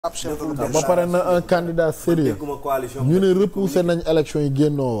ba pare na un candidat sérieux ñu ne repoussé nañ élection yi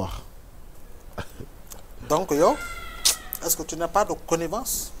génnoo wax. donc yow est-ce que tu n'as pas de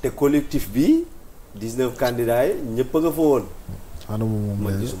connivence. te collectif bi 19 candidats yi ñëpp a nga fa woon.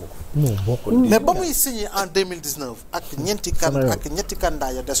 man gisuma ko. mais ba muy signé en 2019 ak ñetti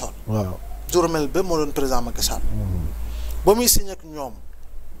candidats ya desoon. waaw Diourbel ba moo doon président Macky Sall. ba muy signé ak ñoom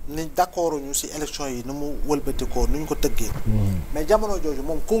ni d'accord ñu ci élection yi ni mu wëlbatikoo ni ñu ko tëggee. mais jamono jooju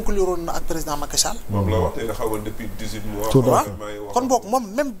moom conclure na ak président Macky Sall. moom la wax te nga xawoon depuis 18 mois. tout à fait kon boog moom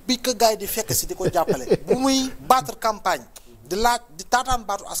même bi ko gars yi di fekk si di ko jàppale. bu muy battre campagne di laaj di taataan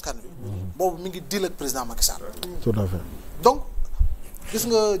baatu askan wi. boobu mi ngi deal ak président Macky Sall. tout à fait. donc gis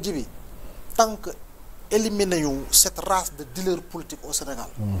nga Djibi tant que éliminer ñu cette race de dealers politiques au Sénégal.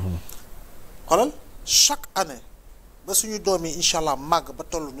 xoolal chaque année. ba suñu doom yi incha allah màgg ba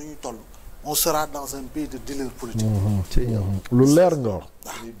toll nu ñuy toll on sera dans un pays de dealers politiques. lu leer nga wax.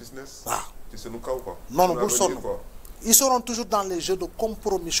 waaw ci sunu kaw quoi. noonu bul sonn ils seront toujours dans les jeux de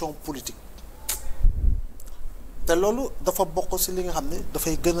compromission politique. te loolu dafa bokk ci li nga xam ne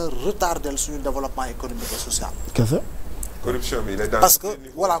dafay gën a retarder suñu développement économique et social. kese. corruption bi il est dans parce que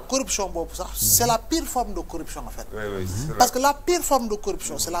voilà corruption boobu sax c'est la pire forme de corruption en fait. oui parce que la pire forme de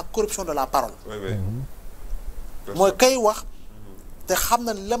corruption c'est la corruption de la parole. oui. mooy kay wax te xam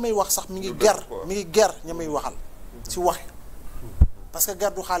na la may wax sax mi ngi ger ña may waxal ci wax parce que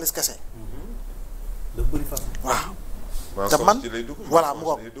ger du xaalis kese. da bëri façon. waaw te man voilà mu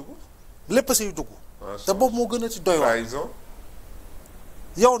ngoog lépp siy dugg. te boobu moo gën a ci doy waar.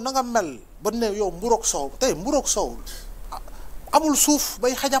 yow na nga mel ba ne yow mburoog soow tey mburoog soow amul suuf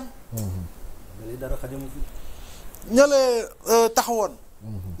bay xajam. li dara xajamu fi. ñële taxawoon.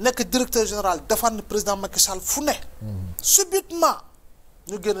 nekk directeur général défendre président Macky Sall fu ne. subitement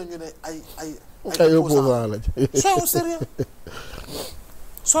ñu génn ñu ne ay opposants la.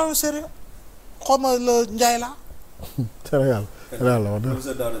 soyons sérieux xawma la Njaay la. Sénégal la wax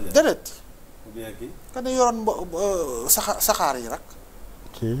dëgg. déedéet. ou bien kii. ka ne yoroon saxaar yi rek.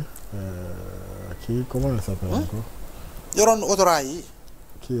 kii comment il s'appelle encore. yoroon autorail yi.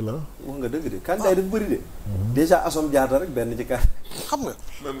 kii la. wax nga dëgg de candidat yi dafa bëri de. déjà Assome Diatta rek benn ci kàr. xam nga.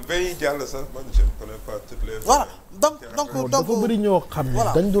 même veille jàll sax man je ne connais pas toutes les. voilà donc dafa bëri ñoo xam ne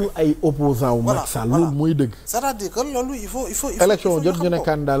dañ dul ay opposants wu Macky Sall loolu mooy dëgg. c'est-à-dire que loolu il faut élection jot ñu ne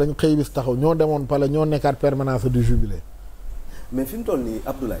candidat lañ xëy bis taxaw ñoo demoon pale ñoo nekkaat permanence du jubilé. mais fi mu toll nii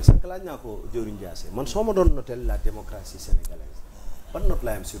Abdoulaye sànq laaj naa ko Dieuwrine Diassé man soo ma doon notel la démocratie sénégalaise ban note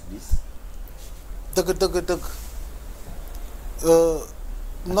laay am sur 10. dëgg.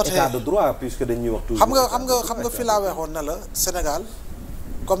 noté état de droit puisque dañuy wax toujours. xam nga fi laa weexoon na la Sénégal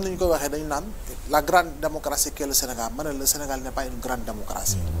comme ni ñu ko waxee dañu naan la grande démocratie qu'est le Sénégal ma ne le Sénégal n'est pas une grande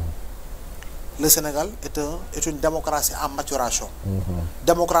démocratie. Le Sénégal est une démocratie en maturation.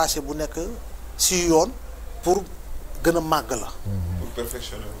 démocratie bu nekk ci yoon pour gën a màgg la.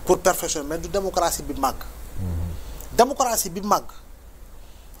 pour perfectionner mais du démocratie bi màgg. démocratie bi màgg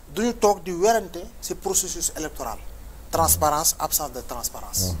duñu toog di werante ci processus électoral. transparence absence de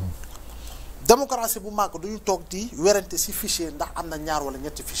transparence démocratie bu màgg duñu toog di werante ci fichier ndax am na ñaar walla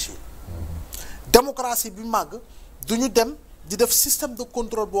ñetti fichier démocratie bi màgg duñu dem di def système de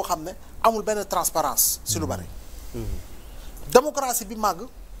contrôle boo xam ne amul benn transparence ci lu bari démocratie bi màgg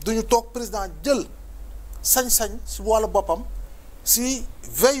duñu toog président jël sañ-sañ ci wàllu boppam ci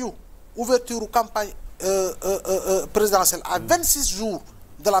veillu ouverture campagne présidentielle à 26 jours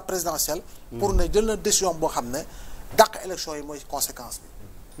de la présidentielle pour ne jël na décision boo xam ne dàq élection yi mooy conséquence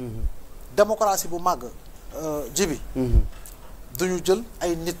bi démocratie bu màgg jibi duñu jël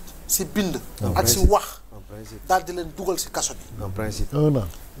ay nit ci bind ak ci wax daal di leen dugal ci kaso bi en principe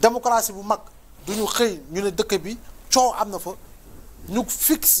démocratie bu mag duñu xëy ñu ne dëkk bi coow am na fa ñu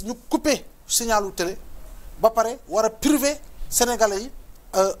fixe ñu couper signalu télé ba pare war a priver sénégalais yi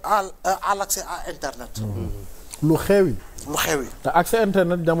à l'accès à internet lu xewi te accès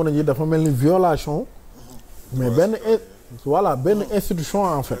internet jamono ji dafa mel ni violation mais benn institution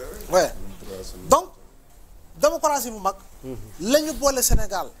en fait. ouais donc démocratie bu mag. la ñu boole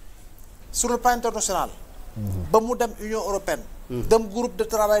Sénégal sur le plan international. ba mu dem Union européenne. dem groupe de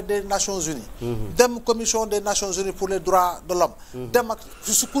travail des Nations Unies. dem commission des Nations Unies pour les droits de l'homme dem ak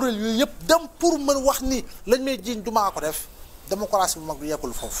si kuréel yooyu yëpp dem pour mën wax ni lañ may jiiñ du maa ko def démocratie bu mag du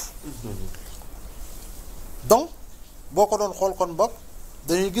yeggul foofu. donc boo ko doon xool kon boog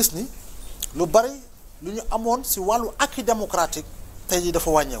dañuy gis ni lu bari. lu ñu amoon ci wàllu acquis démocratique tey jii dafa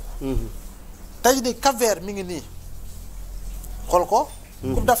wàññeeku. tey jii Cap-Vert mi ngi nii xool ko.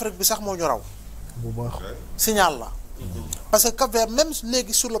 Coupe d'Afrique bi sax moo ñu raw. bu baax signal la. parce que Cap-Vert même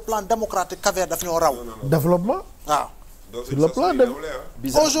léegi sur le plan démocratique Cap-Vert daf ñoo raw. développement. waaw sur le plan de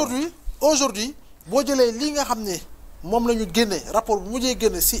aujourd'hui boo jëlee lii nga xam ne moom la ñu génne rapport bu mujjee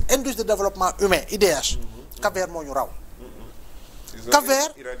génne si indice de développement humain IDH Cap-Vert moo ñu raw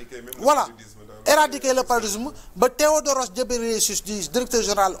Cap-Vert voilà éradiquer le paludisme ba Théodoros Ghebreyesus di directeur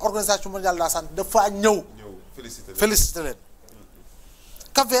général organisation mondiale de la santé dafa ñëw félicité leen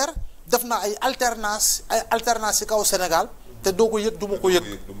Cap-Vert def na ay alternance ci kaw Sénégal te doo ko yëg du ma ko yëg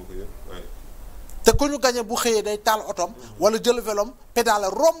te ku ñu gañe bu xëyee day taal otom wala jël velom pédale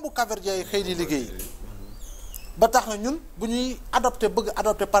romb Cap-Verdien yi xëy di liggéey ba tax na ñun bu ñuy bëgg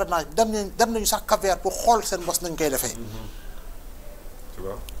adopté parrainage dem nañu sax Cap-Vert pour xool seen bos nañ koy defee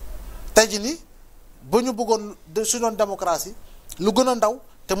tey ji ni ba ñu bëggoon su doon démocratie lu gën a ndaw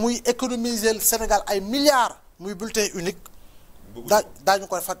te muy économiser Sénégal ay milliards muy bulletin unique daañu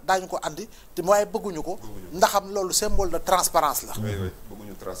ko andi te waaye bëgguñu ko ndaxam loolu symbole de transparence la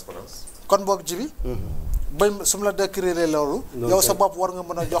bëgguñu transparence kon boog ji bi ba su ma la décrire loolu yow sa bopp war nga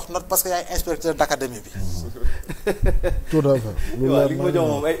mën a jox note parce que yaay inspecteur d'académie bi tout à fait waaw li nga ma jox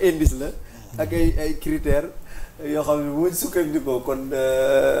moom ay indice la ak ay critères yoo xam ne bu ma sukkandikoo kon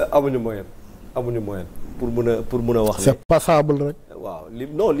amuñu moyen pour mun a wax c'est passable rek waaw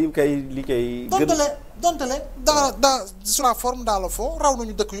li kay dontale dans sur la forme dans le fond raw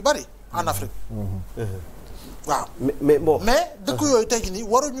nañu dëkk yu bari en Afrique waaw mais bon mais dëkk yooyu tey jii nii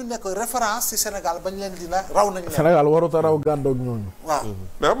waruñu nekk référence ci Sénégal bañ leen di la raw nañu leen Sénégal warut a raw gàddoog ñooñu waaw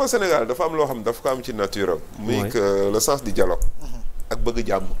mais xam nga Sénégal dafa am loo xam dafa ko am ci nature am muy que le sens du dialogue ak bëgg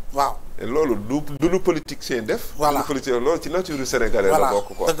jàmm waaw loolu du lu politicien def voilà politique loolu ci nature sénégalais la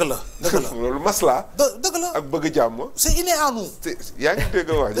bokk quoi dëgg la loolu masla dëgg la ak bëgg jàmm c'est inné en nous yaa ngi dégg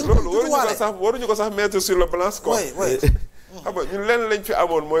wax ji loolu waruñu ko sax mettre sur le balance quoi xam nga ñun lenn lañ fi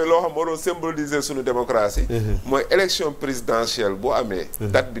amoon mooy loo xam moo doon symboliser suñu démocratie mooy élection présidentielle boo amee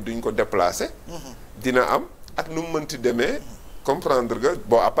date bi duñ ko déplacer dina am ak nu mu mënti demee comprendre nga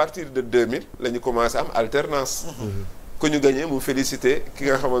bon à partir de 2000 la ñu commencé am alternance ku ñu gagné mu félicité ki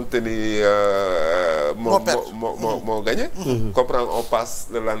nga xamante ni moo gagné comprendre on passe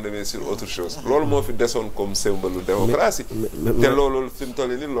le lendemain sur autre chose loolu moo fi desoon comme symbole de démocratie te loolu fi mu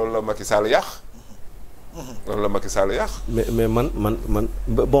toll nii loolu la Macky Sall yàq mais man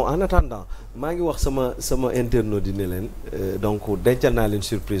bon en attendant maa ngi wax sama internaute di ne leen donc dencal naa leen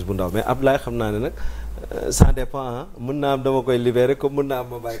surprise bu ndaw mais Abdoulaye xam naa ne nag ça dépend mën naa am dama koy libérer comme mën naa am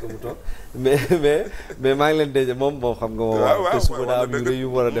ma bàyyi ko mu toog mais maa ngi leen denc moom xam nga moom te suba daa am yu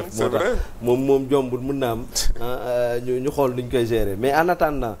war a def moo tax moom jombul mën naa am ñu xool nuñ koy gérer mais en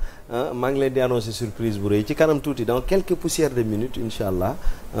attendant maa ngi leen di annoncer surprise bu rëy ci kanam tuuti dans quelques poussières de minutes incha allah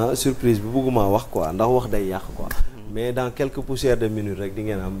surprise bi bëgguma wax quoi ndax wax day yàq quoi mais dans quelques poussières de minutes rek di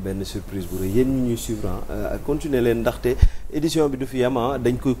ngeen am benn surprise bu rëy yéen ñi ñuy suivre continuer leen ndaxte édition bi du fi yem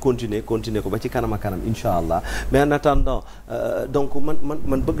dañ koy continuer ko ba ci kanam a kanam incha allah mais en attendant donc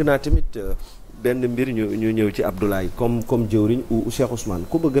man bëgg naa tamit benn mbir ñu ñëw ci Abdoulaye comme jëwriñ ou Cheikh Ousmane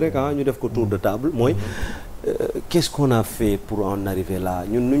ku bëgg rek ñu def ko tour de table mooy qu'est-ce qu'on a fait pour en arriver là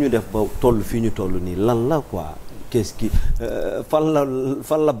ñun nu ñu def ba toll fii ñu toll nii lan la quoi qu'est-ce qui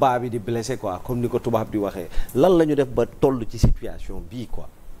fan la baa bi di blessé quoi comme ni ko tubaab di waxee lan la ñu def ba toll ci situation bii quoi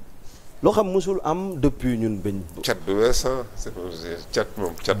loo xam musul am depuis ñun bañ. cat du wees c'est cat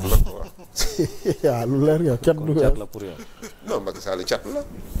moom cat la quoi. yaa lu leer yow cat du wees cat la pour yow. non Macky Sall cat la.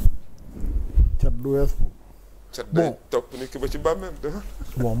 cat du wees. cat day topp nit ki ba ci bàmmeel.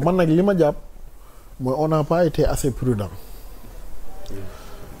 bon man nag li ma jàpp mooy on n'a pas été assez prudent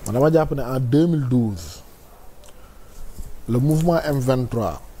man dama jàpp ne en 2012. le mouvement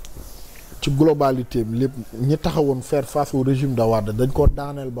M23 ci globalité lépp ñi taxawoon faire face au régime de Wade dañ ko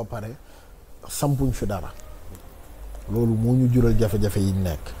daaneel ba pare sampuñ fi dara loolu moo ñu jural jafe-jafe yi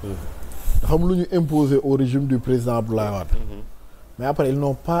nekk. dafa am lu ñu imposer au régime du président Abdoulaye Wade. mais après ils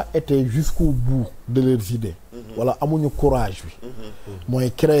n'ont pas été jusqu'au bout de leurs idées. wala amuñu courage bi.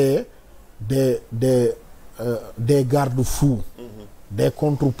 mooy créer des garde-fous. des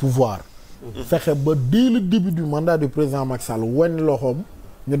contre-pouvoirs. fexe ba dès le début du mandat du président Macky Sall wen loxoom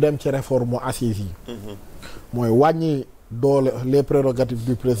ñu dem ci réforme assises yi mooy wàññi doole les prérogatives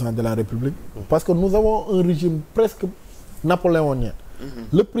du président de la République parce que nous avons un régime presque napoléonien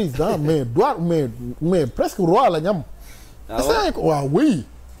le président mais presque roi la ñam waaw oui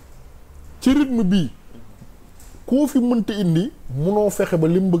ci rythme bii koo fi mënta indi munoo fexe ba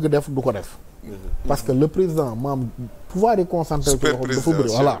li mu bëgg def du ko def parce que le président maam pouvoir yi concentré ci loxo dafa bëri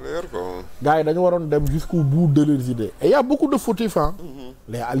voilà gars yi dañu waroon dem jusqu'au bout de leurs idées et il y a beaucoup de fautifs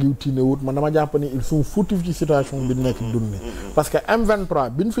les Aliou Tine wut man dama jàpp ni ils sont fautifs ci situation bi nekk dund parce que M23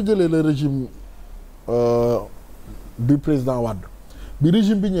 bi ñu fi jëlee le régime du président Wade bi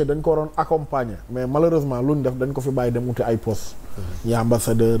régime bi ñëwee dañ ko waroon accompagner mais malheureusement lu ñu def dañ ko fi bàyyi dem uti ay poste ñi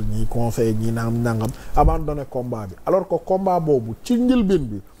ambassadeur ñi conseiller ñi nangam abandonné combat bi alors que combat boobu ci njëlbeen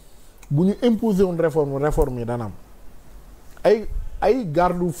bi bu ñu imposer woon réforme yi dana am ay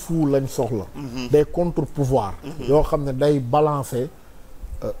garde-fou lañ soxla des contre-pouvoirs yoo xam ne day balancer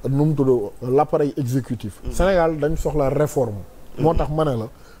nu mu tudd l'appareil exécutif Sénégal dañ soxla réforme moo tax ma ne la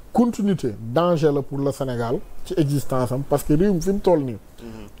continuité danger la pour le Sénégal ci existence am parce que réew mi fi mu toll nii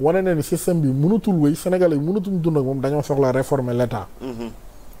wane na ni système bi mënatul wéy Sénégalais yi mënatuñ dund ak moom dañoo soxla réformer l'État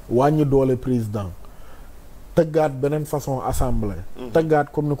wàññi doole président tëggaat beneen façon assemblée tëggaat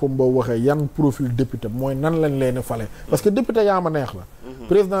comme ni ko Mbow waxee yan profil député mooy nan lañ leen fale parce que député yaa ma neex la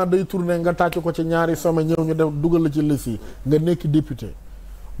président day tourner nga tàcc ko ci ñaari sommet ñëw ñu def dugal la ci liste yi nga nekk député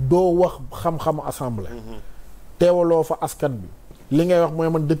doo wax xam-xamu assemblée teewaloo fa askan bi li ngay wax mooy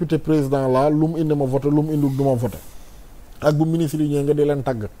man député président la lu mu indi ma voté lu mu indi du ma voté ak bu ministre yi ñëwee nga di leen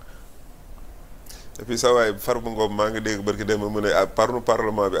tàgg. et puis sa waay Farba Ngom maa ngi dégg barki dem mu ne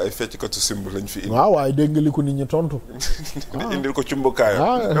parlement bi ay fecckatu simb lañ fi indi. waaw waaye dégg nga li ko nit ñi tontu. indil ko cumbukaayo.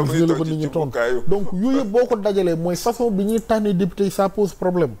 waaw indil ko nit ñi tontu donc yooyu yëpp boo ko dajalee mooy façon bi ñuy tànnee député yi ça pose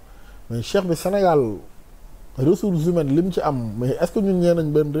problème mais Cheikh bi Sénégal ressources humaines li mu ci am mais est-ce que ñun ñee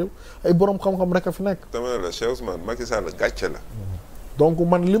nañ benn réew ay borom xam-xam rek a fi nekk. dama ne la Cheikh Ousmane Macky Sall gàcce la. donc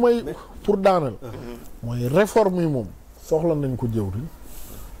man li may pour daanal. mooy réforme yi moom soxla nañ ko jëwriñ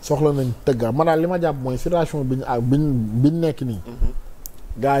soxla nañ tëgga man daal li ma jàpp mooy situation bi ñu ak biñ nekk nii.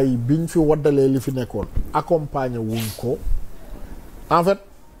 gars yi biñ fi waddalee li fi nekkoon. accompagner wuñ ko en fait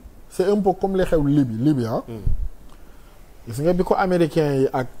c'est un peu comme li xew Libye ah. gis nga bi ko américains yi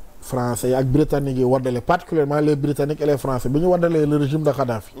ak français yi ak britanniques yi waddalee particulièrement les britanniques et les français bi ñu waddalee le régime de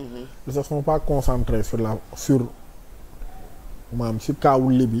Kadhafi. ils ne sont pas concentrés sur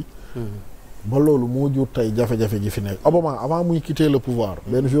kaawu Libye. ba loolu moo jur tey jafe-jafe gi fi nekk Obama avant muy quitter le pouvoir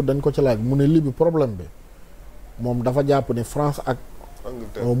benn jour dañ ko ci laaj mu ne Libye problème bi moom dafa jàpp ni France ak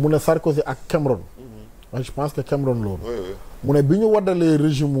mu ne Sarkozy ak Cameroun je pense que Cameroun loolu mu ne bi ñu waddalee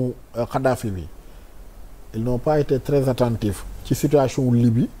régime u Kadhafi bi ils n'ont pas été très attentifs ci situation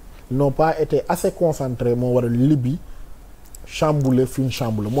Libye ils n'ont pas été assez concentrés moo waral Libye chamboulé fi ñu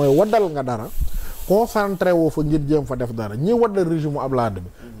chamboulé mooy waddal nga dara concentré woo fa ngir jéem fa def dara ñi waddal régime u Abdoulaye bi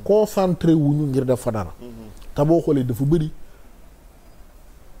concentré wuñu ngir def fa dara te boo xoolee dafa bëri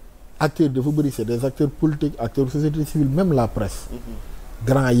acteurs dafa bëri c'est des acteurs politiques acteurs société civile même la presse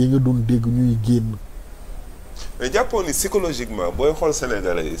grand yi nga doon dégg ñuy génn mais jàppoon ni psychologiquement booy xool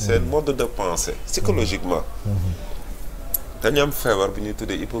Sénégalais yi seen mode de pensée psychologiquement dañu am feebar bu ñuy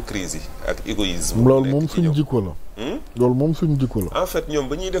tuddee hypocrisie ak égoïsme loolu moom suñu jikko la loolu moom suñu jikko la en fait ñoom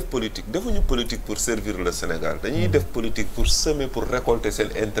ba ñuy def politique defuñu politique pour servir le Sénégal dañuy def politique pour semer pour récolter seen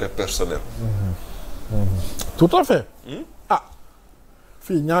intérêt personnel tout à fait ah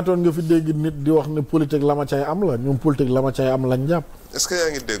fii ñaatoon nga fi dégg nit di wax ne politique la ma cay am la ñoom politique la ma cay am lañ jàpp est-ce que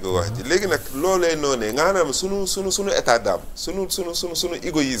yaa ngi dégg wax ji léegi nag loolee noonee nga xam ne sunu état d'âme sunu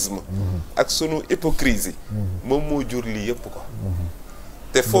égoïsme ak sunu hypocrisie moom moo jur lii yëpp ko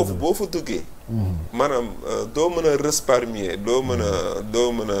te foofu boo fa duggee maanaam doo mën a resparmier doo mën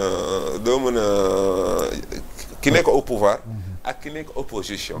a ki nekk au pouvoir ak ki nekk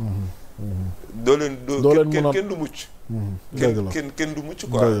opposition doo leen kenn du mucc kenn du mucc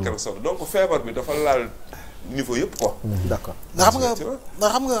quoi quelque sorte donc feebar bi dafa laal niveau yëpp quoi d'accord nga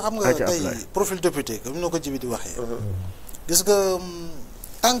xam nga tey profil député comme ni ko jibi di waxee gis nga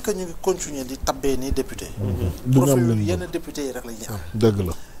tant que ñu ngi continuer di tabbee ni député profil yenn député yi rek la ñuy am dëgg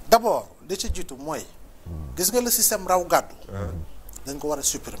la d'abord li ci jiitu mooy gis nga le système raw gàddu dañ ko war a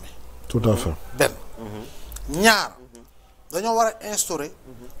supprimer tout à fait benn ñaar dañoo war a instaurer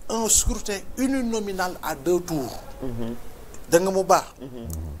un scrutin uninominal à 2 tours da nga mu baax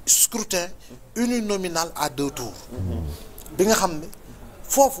scrutin uninominal à 2 tours bi nga xam ne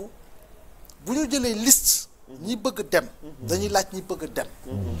foofu bu ñu jëlee liste ñi bëgg dem dañuy laaj ñi bëgg dem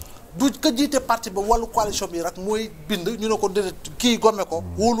du ko jiite parti ba wàllu coalition bi rek mooy bind ñu ne ko déedéet kii gomme ko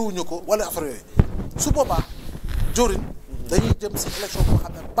wóoluwuñu ko wala affaire yooyu su boobaa jorin dañuy jëm si élection boo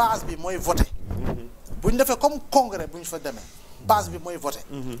xam ne base bi mooy voté bu ñu defee comme congrès bu ñu fa demee base bi mooy voté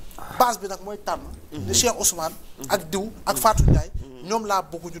base bi nag mooy tànn ni Cheikh Ousmane ak diw ak Fatou Ndiaye ñoom laa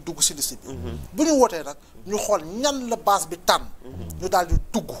bëgg ñu dugg si liste bi bu ñu wootee nag ñu xool ñan la base bi tànn ñu daal di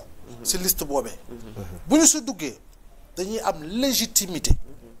dugg si liste boobee bu ñu si duggee dañuy am légitimité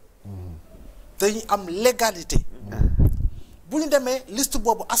dañuy am légalité bu ñu demee liste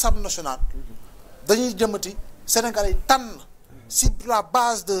boobu assemblée nationale dañuy jëmati Sénégal yi tànn si la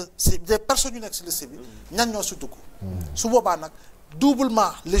base si des personnes yu nekk si liste bi ñan ñoo si dugg su boobaa nag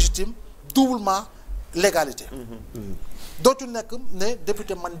doublement légitime doublement légalité. dootu nekk ne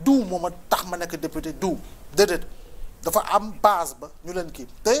député man diw moo ma tax ma nekk député diw déedéet dafa am base ba ñu leen kii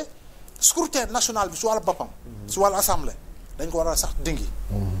te scrutin national bi su wàllu boppam. su wàllu assemblée dañ ko war a sax dingi.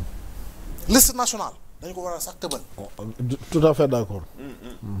 liste nationale dañ ko war a sax tëbal. tout à fait d'accord.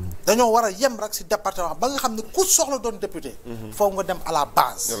 dañoo war a yem rek ci département ba nga xam ne ku soxla doon député. foog nga dem à la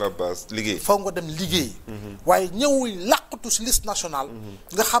base. à la base liggéey. foog nga dem liggéey. waaye ñëwuñ làqatu ci liste nationale.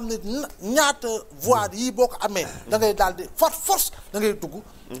 nga xam ne ñaata voix yii boo ko amee. da ngay daal di force da ngay dugg.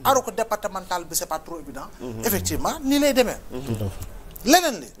 alors que départemental bi c'est pas trop évident. effectivement nii lay demee.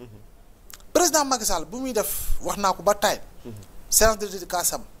 leneen li président Macky Sall bu muy def wax naa ko ba tay séance de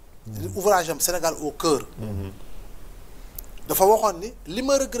dédicace am ouvrage am Sénégal au cœur. dafa waxoon ni li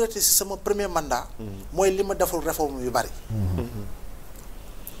ma regretté ci sama premier mandat. mooy li ma deful réforme yu bari.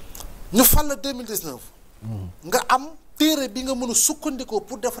 ñu fal la 2019. nga am téere bi nga mën a sukkandikoo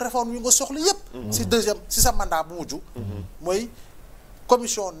pour def réforme yu nga soxla yépp ci sa mandat bu mujj. mooy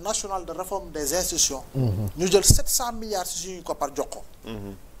commission nationale de réforme des institutions. ñu jël 700 milliards ci suñu koppar jox ko.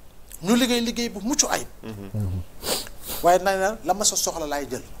 ñu liggéey bu mucc ayib. waaye nee na la ma sa soxla laay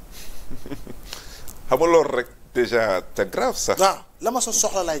jël. xam nga loolu rek déjà c'est grave sax. waaw la ma sa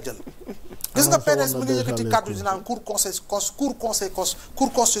soxla laay jël. gis nga PDS mi ngi yëkkati kàddu di naan cour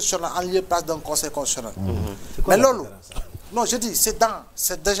constitutionnel en lieu place d'un conseil constitutionnel. mais loolu non je dis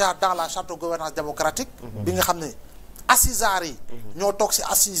c'est déjà dans la charte de gouvernance démocratique. bi nga xam ne assises yi. ñoo toog ci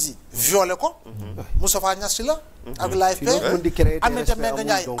assises yi violé ko. Moustapha Niasse la. avec l'AFP Aminata Mbengue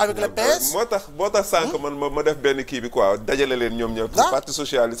Ndiaye avec le PS. moo tax sànq man ma def benn kii bi quoi dajale leen ñoom ñëpp. parti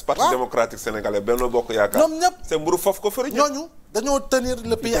socialiste parti démocratique sénégalais Benno Bokk Yaakaar. ñoom ñëpp c'est mburu foofu ko fëri ñooñu dañoo tenir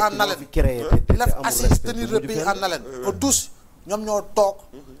le pays en haleine. def assise tenir le pays en haleine. ba tous ñoom ñoo toog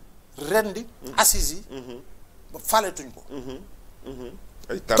rendi assises yi. ba faletuñ ko.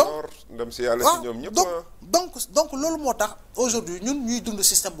 ay Tanor ndem si yàlla si ñoom ñëpp. donc loolu moo tax aujourd'hui ñun ñuy dund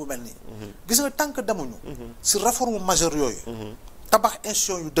système bu mel nii. gis nga tant que demuñu. ci réforme majeure yooyu. tabax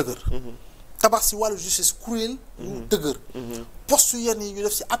institution yu dëgër. tabax ci wàllu justice cruel yu dëgër. poste yenn yi ñu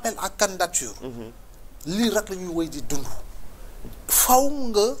def ci appel à candidature. lii rek la ñuy wéy di dund. faw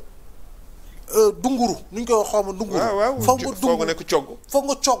nga dunguru nu ñu koy xaw ma dunguru. faw nga dunguru faw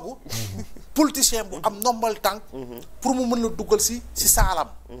nga cogg. politicien bu am nombal tànk pour mu mën la duggal ci saalam.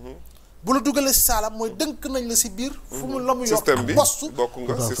 bu la duggalee ci saalam mooy dënk nañ la ci biir. fu mu la mu yor poste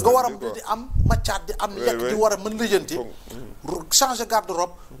nga war a di am maccaat di am lekk di war a mën lijjanti. changer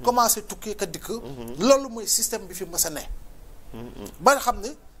garde-robe commencer tukki ka dikk. loolu mooy système bi fi mës a ne. ba nga xam ne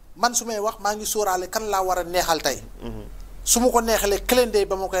man su may wax maa ngi sóoraale kan laa war a neexal tey. su ma ko neexalee calendrier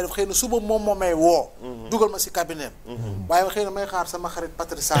ba ma koy def xëy na suba moom moo may woo. dugal ma ci cabinet waaye xëy na may xaar sama xarit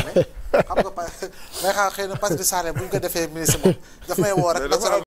Patrice Sané xam nga may xaar xëy na Patrice Sané bu ñu ko defee ministre moom daf may woo rek.